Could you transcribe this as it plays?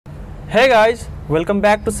Hey guys, welcome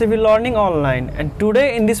back to Civil Learning Online, and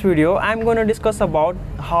today in this video I am going to discuss about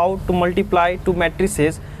how to multiply two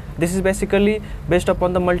matrices. This is basically based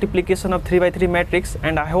upon the multiplication of 3 by 3 matrix,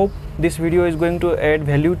 and I hope this video is going to add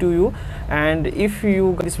value to you. And if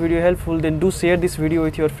you got this video helpful, then do share this video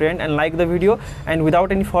with your friend and like the video. And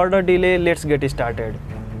without any further delay, let's get started.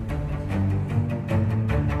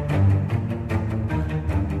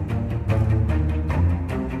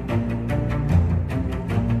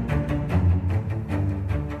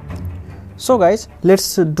 So guys,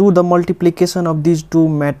 let's do the multiplication of these two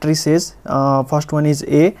matrices. First one is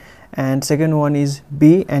A and second one is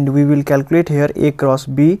B, and we will calculate here A cross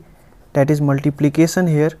B, that is multiplication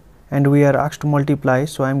here, and we are asked to multiply.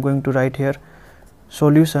 So I am going to write here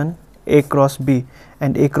solution A cross B,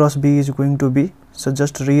 and A cross B is going to be, so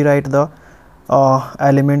just rewrite the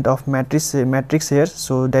element of matrix here.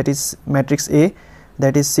 So that is matrix A,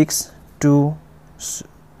 that is 6 2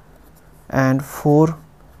 and 4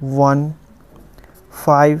 1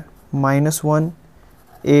 5 minus 1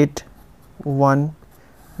 8 1,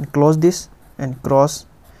 and close this and cross.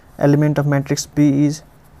 Element of matrix B is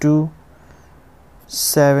 2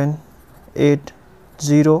 7 8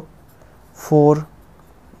 0 4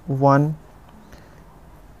 1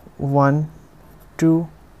 1 2,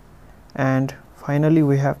 and finally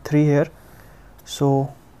we have 3 here.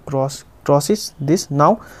 So crosses this.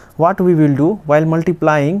 Now what we will do while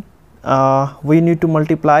multiplying, we need to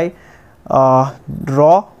multiply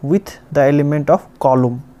row with the element of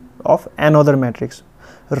column of another matrix.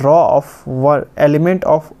 Row of one element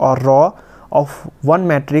of a row of one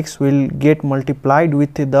matrix will get multiplied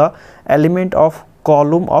with the element of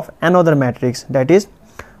column of another matrix, that is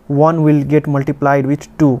 1 will get multiplied with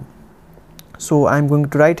 2. So I am going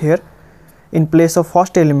to write here, in place of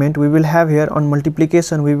first element we will have here, on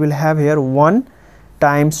multiplication we will have here 1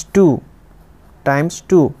 times 2 times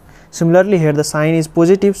 2. Similarly here the sign is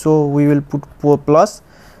positive, so we will put plus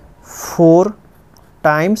 4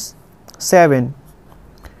 times 7.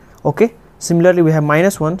 Okay, similarly we have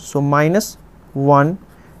minus 1, so minus 1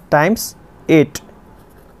 times 8.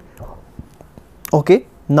 Okay,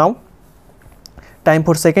 now time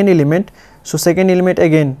for second element. So second element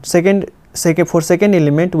again, for second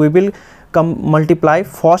element we will multiply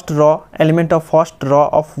first row, element of first row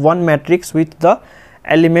of one matrix with the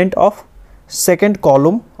element of second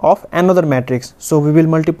column of another matrix. So we will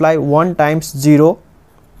multiply 1 times 0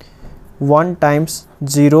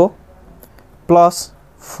 plus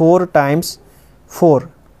 4 times 4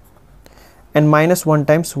 and minus 1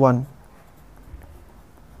 times 1.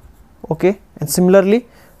 Okay, and similarly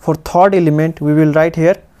for third element we will write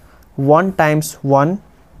here 1 times 1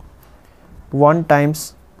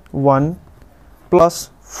 times 1 plus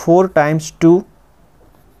 4 times 2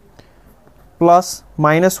 plus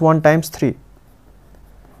minus 1 times 3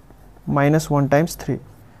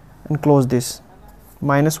 and close this,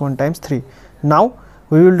 minus 1 times 3. Now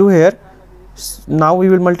we will do here, now we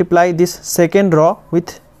will multiply this second row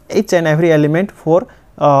with each and every element for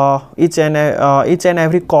each and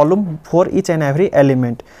every column for each and every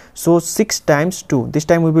element. So 6 times 2, this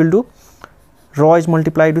time we will do row is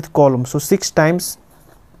multiplied with column. So 6 times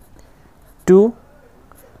 2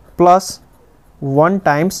 plus 1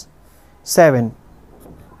 times 7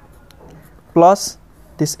 plus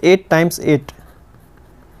this 8 times 8.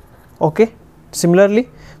 Okay, similarly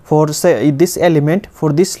for this element,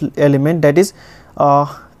 that is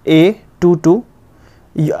A 2 2,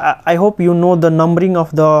 I hope you know the numbering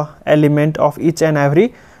of the element of each and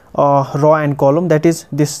every row and column, that is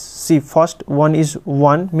this. See, first one is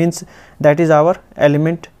 1, means that is our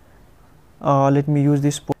element. Let me use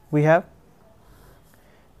this. We have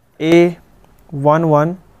A 1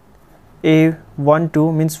 1 A 1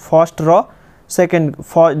 2 means first row, second,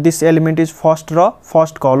 for this element is first row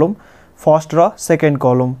first column, first row second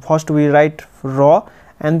column. First we write row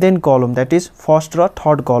and then column, that is first row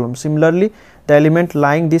third column. Similarly the element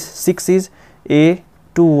lying this 6 is A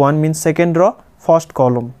 2 1 means second row first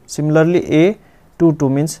column. Similarly A 2 2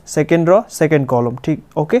 means second row second column.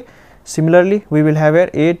 Okay, similarly we will have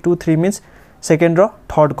here A 2 3 means second row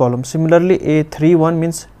third column. Similarly A 3 1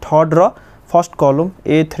 means third row first column,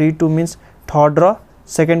 A 3 2 means third row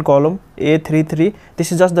second column, A 3 3.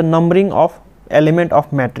 This is just the numbering of element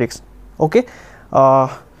of matrix. Okay,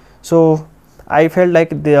 so I felt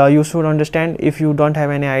like you should understand. If you don't have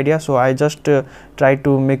any idea, so I just try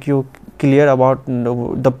to make you clear about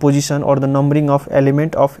the position or the numbering of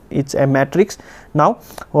element of each matrix. Now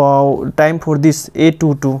time for this A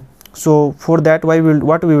 2 2. So for that,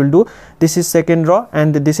 what we will do, this is second row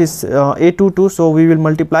and this is A22, so we will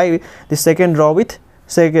multiply the second row with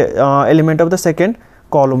second element of the second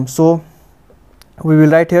column. So we will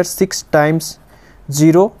write here 6 times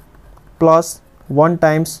 0 plus 1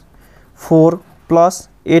 times 4 plus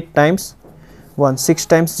 8 times 1. 6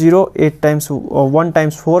 times 0, 8 times 1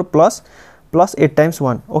 times 4 plus 8 times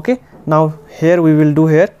 1. Okay, now here we will do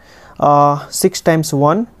here 6 times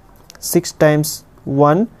 1, 6 times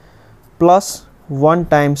 1 plus 1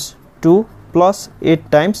 times 2 plus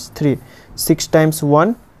 8 times 3. 6 times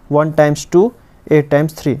 1, 1 times 2, 8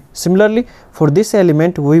 times 3. Similarly, for this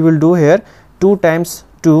element we will do here 2 times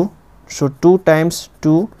 2, so 2 times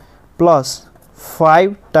 2 plus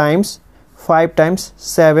 5 times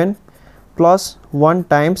 7 plus 1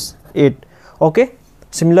 times 8. Okay,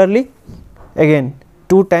 similarly again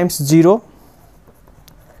 2 times 0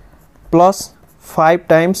 plus 5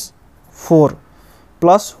 times 4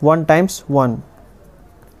 plus 1 times 1.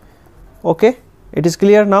 Okay, it is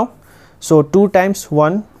clear now. So 2 times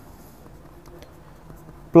 1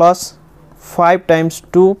 plus 5 times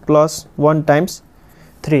 2 plus 1 times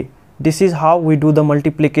 3. This is how we do the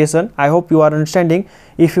multiplication. I hope you are understanding.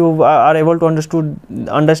 If you are able to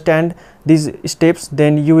understand these steps,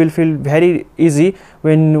 then you will feel very easy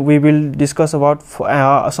when we will discuss about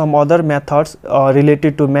some other methods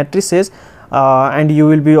related to matrices, and you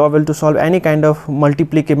will be able to solve any kind of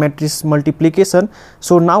matrix multiplication.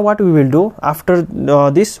 So now what we will do after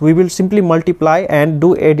this, we will simply multiply and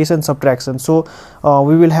do addition subtraction. So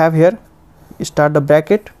we will have here, start the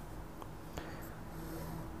bracket,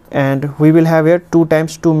 and we will have here 2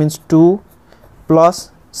 times 2 means 2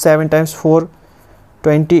 plus 7 times 4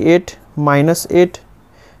 28 minus 8.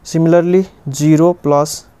 Similarly 0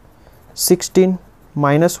 plus 16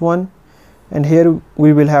 minus 1, and here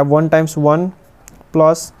we will have 1 times 1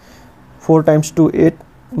 plus 4 times 2 8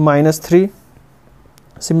 minus 3.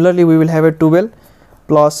 Similarly we will have a 12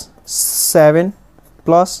 plus 7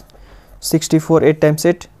 plus 64 8 times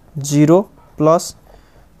 8 0 plus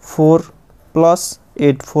 4 plus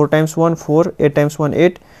 8. 4 times 1 4, 8 times 1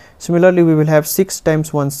 8. Similarly we will have 6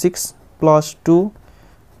 times 1 6 plus 2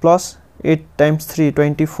 plus 8 times 3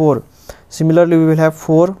 24. Similarly we will have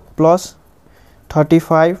 4 plus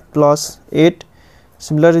 35 plus 8.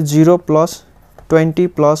 Similarly 0 plus 20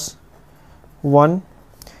 plus 1.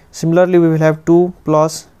 Similarly we will have 2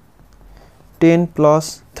 plus 10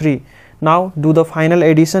 plus 3. Now do the final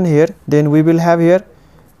addition here. Then we will have here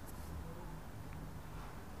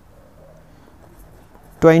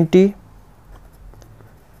 20,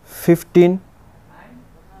 15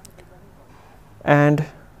 and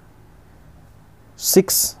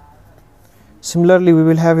 6. Similarly we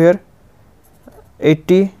will have here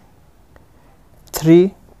 80,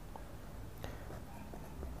 3,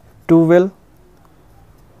 12,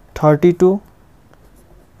 32,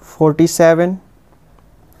 47,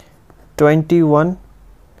 21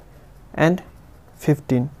 and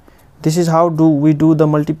 15. This is how we do the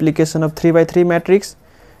multiplication of 3 by 3 matrix,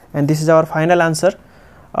 and this is our final answer.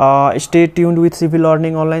 Stay tuned with Civil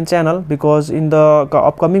Learning Online channel, because in the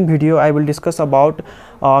upcoming video I will discuss about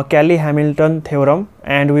Cayley-Hamilton theorem,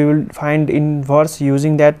 and we will find inverse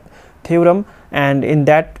using that theorem, and in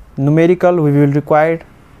that numerical we will require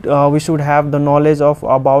we should have the knowledge of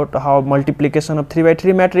about how multiplication of 3 by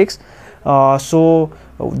 3 matrix. So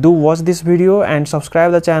do watch this video and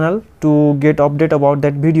subscribe the channel to get update about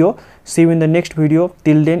that video. See you in the next video.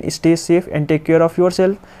 Till then, stay safe and take care of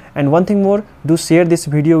yourself. And one thing more, do share this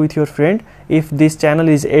video with your friend if this channel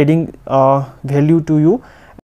is adding value to you.